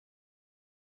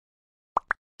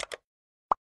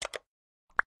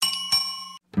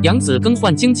杨紫更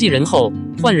换经纪人后，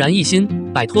焕然一新，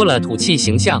摆脱了土气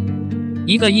形象。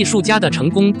一个艺术家的成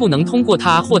功不能通过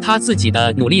他或他自己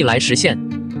的努力来实现，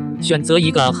选择一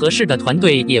个合适的团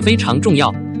队也非常重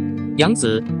要。杨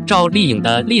紫、赵丽颖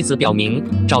的例子表明，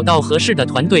找到合适的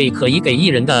团队可以给艺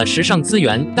人的时尚资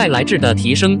源带来质的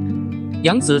提升。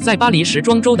杨紫在巴黎时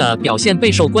装周的表现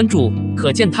备受关注，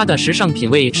可见她的时尚品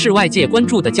味是外界关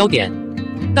注的焦点。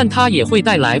但她也会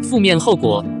带来负面后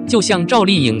果，就像赵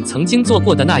丽颖曾经做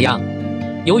过的那样。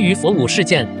由于佛舞事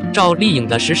件，赵丽颖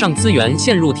的时尚资源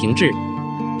陷入停滞，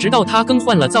直到她更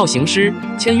换了造型师，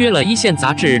签约了一线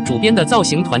杂志主编的造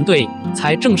型团队，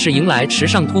才正式迎来时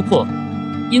尚突破。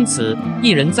因此，艺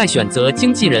人在选择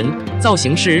经纪人、造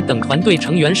型师等团队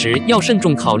成员时，要慎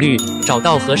重考虑，找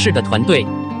到合适的团队。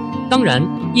当然，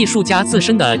艺术家自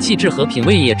身的气质和品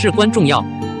味也至关重要。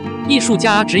艺术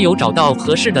家只有找到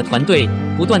合适的团队，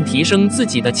不断提升自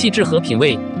己的气质和品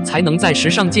味，才能在时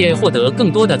尚界获得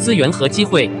更多的资源和机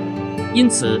会。因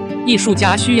此，艺术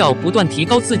家需要不断提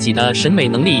高自己的审美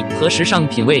能力和时尚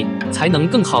品味，才能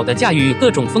更好地驾驭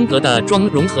各种风格的妆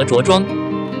容和着装。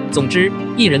总之，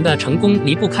艺人的成功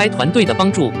离不开团队的帮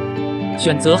助。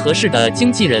选择合适的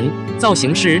经纪人、造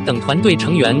型师等团队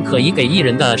成员，可以给艺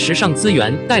人的时尚资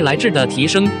源带来质的提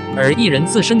升，而艺人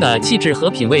自身的气质和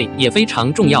品味也非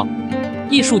常重要。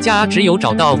艺术家只有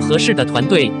找到合适的团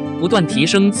队，不断提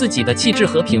升自己的气质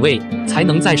和品味，才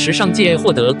能在时尚界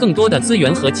获得更多的资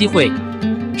源和机会。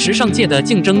时尚界的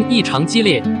竞争异常激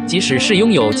烈，即使是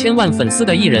拥有千万粉丝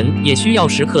的艺人，也需要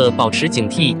时刻保持警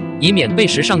惕，以免被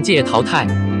时尚界淘汰。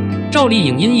赵丽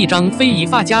颖因一张非遗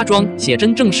发家妆写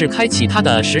真正式开启她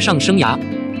的时尚生涯，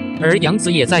而杨紫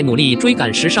也在努力追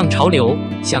赶时尚潮流，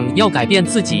想要改变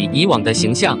自己以往的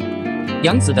形象。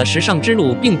杨紫的时尚之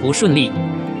路并不顺利，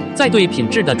在对品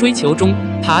质的追求中，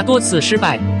她多次失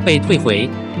败，被退回。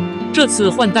这次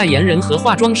换代言人和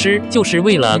化妆师，就是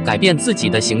为了改变自己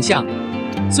的形象。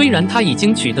虽然她已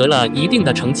经取得了一定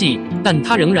的成绩，但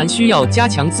她仍然需要加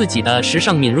强自己的时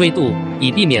尚敏锐度，以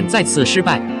避免再次失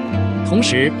败。同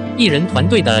时，艺人团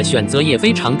队的选择也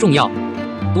非常重要。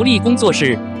独立工作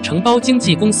室、承包经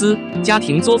纪公司、家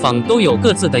庭作坊都有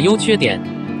各自的优缺点。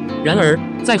然而，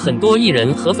在很多艺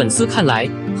人和粉丝看来，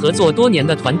合作多年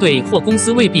的团队或公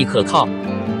司未必可靠。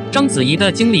章子怡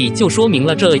的经历就说明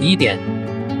了这一点。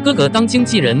哥哥当经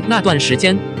纪人那段时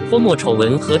间，泼墨丑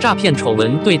闻和诈骗丑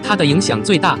闻对她的影响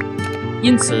最大。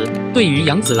因此，对于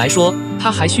杨紫来说，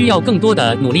她还需要更多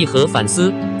的努力和反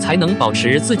思，才能保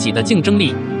持自己的竞争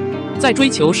力。在追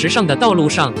求时尚的道路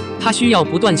上，他需要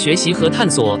不断学习和探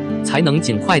索，才能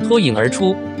尽快脱颖而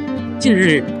出。近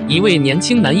日，一位年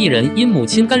轻男艺人因母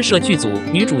亲干涉剧组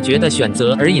女主角的选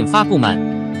择而引发不满，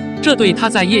这对他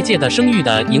在业界的声誉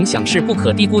的影响是不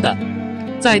可低估的。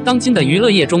在当今的娱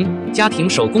乐业中，家庭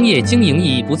手工业经营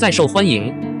已不再受欢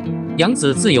迎。杨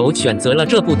紫自由选择了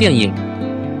这部电影。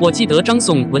我记得张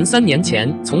颂文3年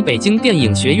前从北京电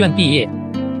影学院毕业。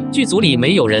剧组里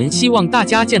没有人希望大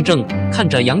家见证看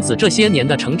着杨紫这些年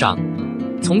的成长，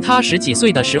从她10几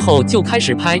岁的时候就开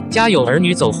始拍《家有儿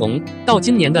女》走红，到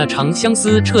今年的《长相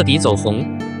思》彻底走红，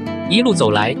一路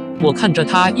走来，我看着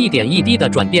她一点一滴的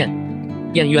转变。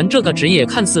演员这个职业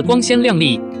看似光鲜亮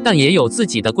丽，但也有自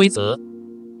己的规则。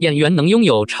演员能拥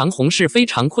有长红是非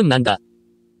常困难的。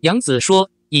杨紫说，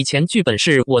以前剧本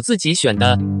是我自己选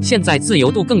的，现在自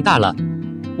由度更大了。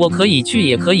我可以去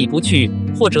也可以不去，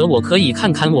或者我可以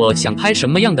看看我想拍什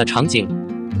么样的场景。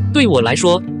对我来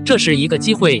说，这是一个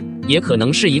机会，也可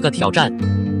能是一个挑战。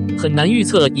很难预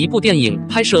测一部电影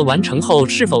拍摄完成后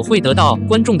是否会得到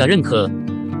观众的认可。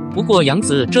不过杨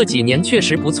紫这几年确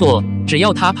实不错，只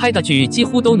要她拍的剧几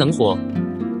乎都能火。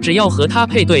只要和她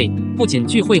配对，不仅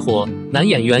剧会火，男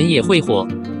演员也会火。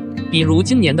比如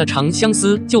今年的《长相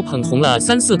思》就捧红了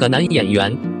3、4个男演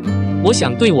员。我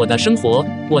想对我的生活、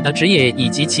我的职业以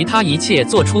及其他一切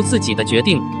做出自己的决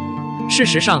定。事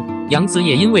实上，杨紫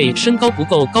也因为身高不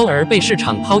够高而被市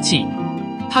场抛弃。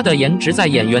她的颜值在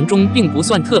演员中并不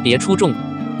算特别出众，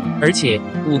而且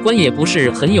五官也不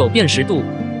是很有辨识度。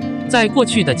在过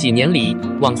去的几年里，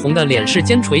网红的脸是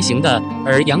尖垂型的，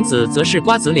而杨紫则是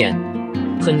瓜子脸，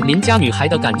很邻家女孩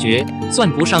的感觉，算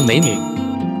不上美女。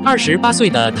28岁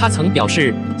的她曾表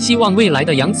示，希望未来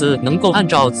的杨紫能够按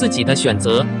照自己的选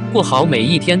择过好每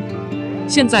一天。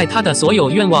现在她的所有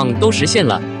愿望都实现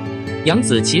了。杨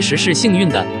紫其实是幸运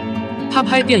的，她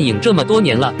拍电影这么多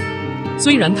年了，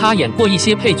虽然她演过一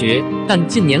些配角，但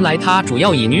近年来她主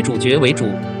要以女主角为主。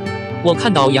我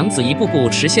看到杨紫一步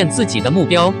步实现自己的目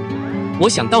标，我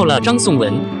想到了张颂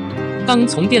文。刚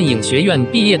从电影学院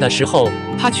毕业的时候，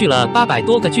他去了800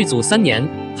多个剧组3年，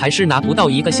还是拿不到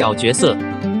一个小角色。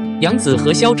杨紫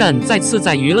和肖战再次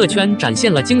在娱乐圈展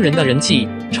现了惊人的人气，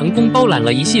成功包揽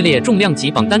了一系列重量级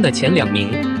榜单的前2名。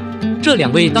这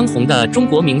2位当红的中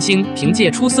国明星，凭借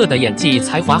出色的演技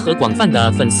才华和广泛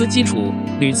的粉丝基础，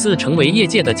屡次成为业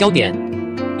界的焦点。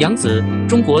杨紫，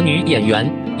中国女演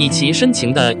员，以其深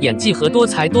情的演技和多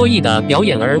才多艺的表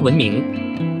演而闻名。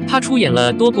她出演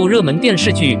了多部热门电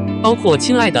视剧，包括《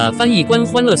亲爱的翻译官》《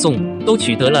欢乐颂》，都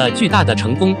取得了巨大的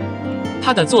成功。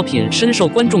她的作品深受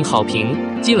观众好评，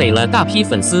积累了大批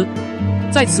粉丝，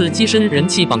再次跻身人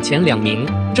气榜前2名，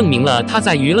证明了她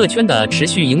在娱乐圈的持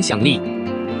续影响力。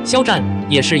肖战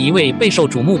也是一位备受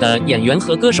瞩目的演员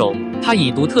和歌手，他以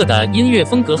独特的音乐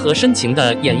风格和深情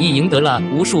的演绎赢得了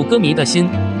无数歌迷的心。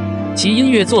其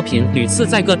音乐作品屡次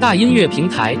在各大音乐平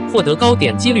台获得高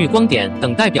点击率、光点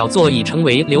等代表作，已成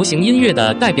为流行音乐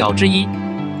的代表之一。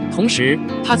同时，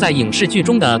他在影视剧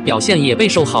中的表现也备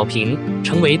受好评，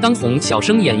成为当红小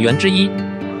生演员之一。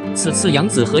此次杨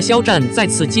紫和肖战再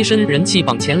次跻身人气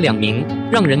榜前2名，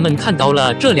让人们看到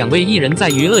了这2位艺人在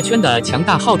娱乐圈的强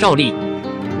大号召力。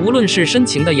无论是深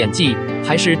情的演技，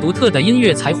还是独特的音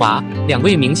乐才华，2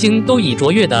位明星都以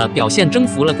卓越的表现征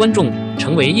服了观众，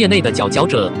成为业内的佼佼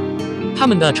者。他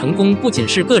们的成功不仅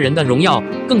是个人的荣耀，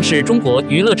更是中国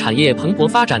娱乐产业蓬勃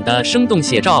发展的生动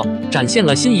写照，展现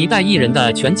了新一代艺人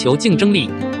的全球竞争力。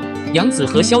杨紫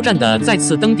和肖战的再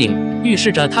次登顶，预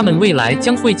示着他们未来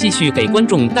将会继续给观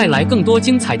众带来更多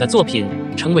精彩的作品，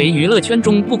成为娱乐圈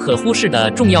中不可忽视的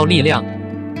重要力量。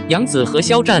杨紫和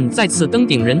肖战再次登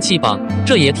顶人气榜，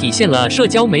这也体现了社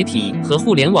交媒体和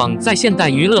互联网在现代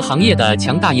娱乐行业的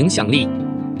强大影响力。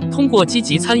通过积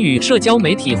极参与社交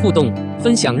媒体互动，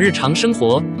分享日常生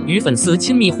活，与粉丝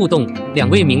亲密互动，2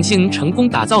位明星成功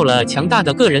打造了强大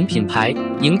的个人品牌，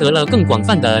赢得了更广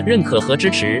泛的认可和支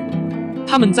持。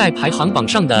他们在排行榜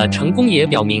上的成功也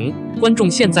表明，观众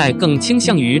现在更倾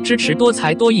向于支持多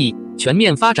才多艺、全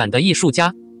面发展的艺术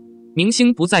家。明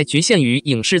星不再局限于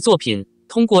影视作品，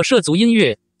通过涉足音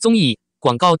乐、综艺、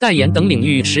广告代言等领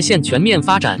域实现全面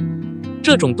发展。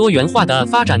这种多元化的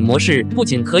发展模式不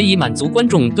仅可以满足观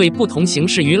众对不同形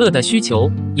式娱乐的需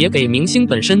求，也给明星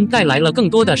本身带来了更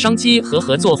多的商机和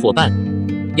合作伙伴。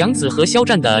杨紫和肖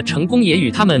战的成功也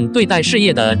与他们对待事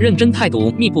业的认真态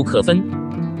度密不可分。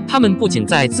他们不仅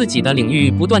在自己的领域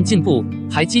不断进步，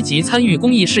还积极参与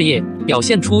公益事业，表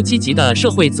现出积极的社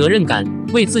会责任感，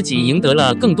为自己赢得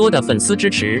了更多的粉丝支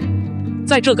持。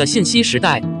在这个信息时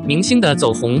代，明星的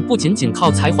走红不仅仅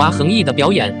靠才华横溢的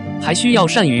表演，还需要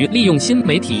善于利用新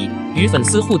媒体与粉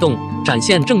丝互动，展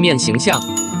现正面形象。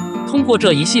通过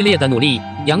这一系列的努力，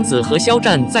杨紫和肖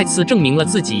战再次证明了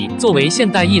自己作为现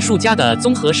代艺术家的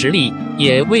综合实力，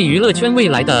也为娱乐圈未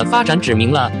来的发展指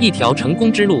明了一条成功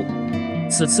之路。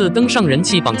此次登上人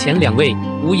气榜前2位，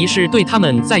无疑是对他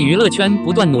们在娱乐圈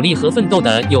不断努力和奋斗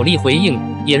的有力回应，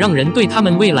也让人对他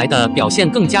们未来的表现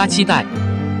更加期待。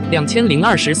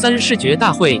2023视觉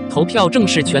大会投票正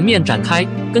式全面展开，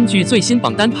根据最新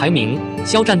榜单排名，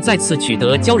肖战再次取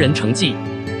得骄人成绩。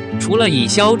除了以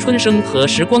《春生》和《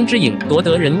时光之影》夺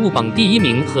得人物榜第1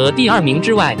名和第2名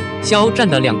之外，肖战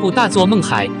的2部大作《梦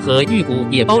海》和《玉骨》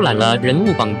也包揽了人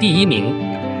物榜第1名，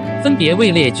分别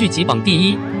位列剧集榜第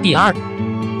1、第2。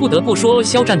不得不说，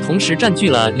肖战同时占据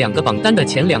了2个榜单的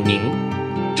前2名。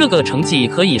这个成绩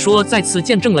可以说再次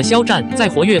见证了肖战在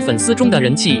活跃粉丝中的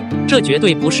人气，这绝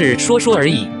对不是说说而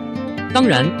已。当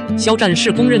然，肖战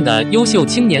是公认的优秀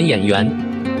青年演员。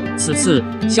此次，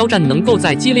肖战能够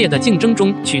在激烈的竞争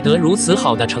中取得如此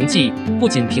好的成绩，不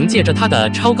仅凭借着他的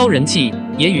超高人气，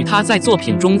也与他在作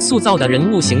品中塑造的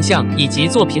人物形象以及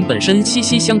作品本身息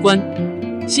息相关。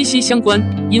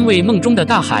因为《梦中的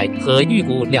大海》和《玉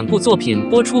骨》2部作品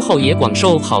播出后也广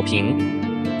受好评。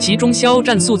其中肖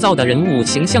战塑造的人物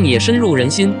形象也深入人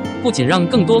心，不仅让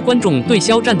更多观众对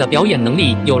肖战的表演能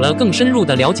力有了更深入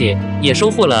的了解，也收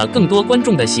获了更多观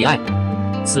众的喜爱。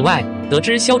此外，得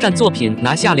知肖战作品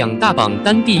拿下2大榜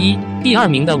单第1、第2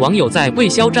名的网友在为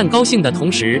肖战高兴的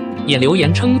同时，也留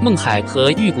言称《梦海》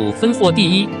和《玉骨》分获第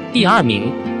1、第2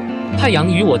名。《太阳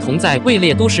与我同在》位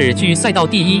列都市剧赛道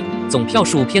第1，总票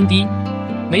数偏低。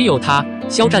没有他，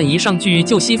肖战一上剧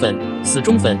就吸粉、死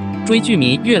忠粉，追剧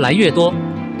迷越来越多。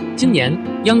今年，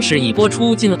央视已播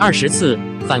出近20次，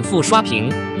反复刷屏，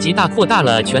极大扩大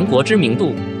了全国知名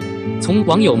度。从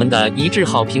网友们的一致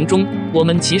好评中，我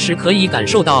们其实可以感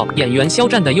受到演员肖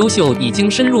战的优秀已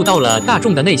经深入到了大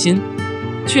众的内心。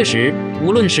确实，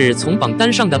无论是从榜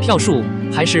单上的票数，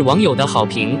还是网友的好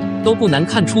评，都不难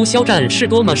看出肖战是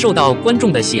多么受到观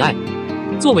众的喜爱。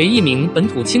作为一名本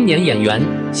土青年演员，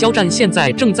肖战现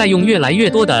在正在用越来越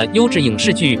多的优质影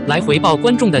视剧来回报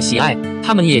观众的喜爱，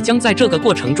他们也将在这个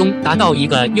过程中达到一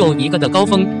个又一个的高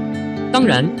峰。当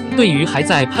然，对于还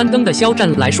在攀登的肖战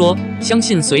来说，相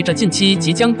信随着近期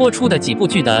即将播出的几部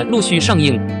剧的陆续上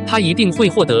映，他一定会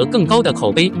获得更高的口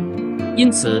碑。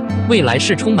因此，未来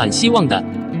是充满希望的。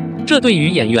这对于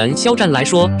演员肖战来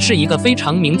说是一个非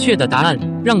常明确的答案，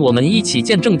让我们一起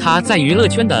见证他在娱乐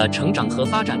圈的成长和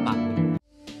发展吧。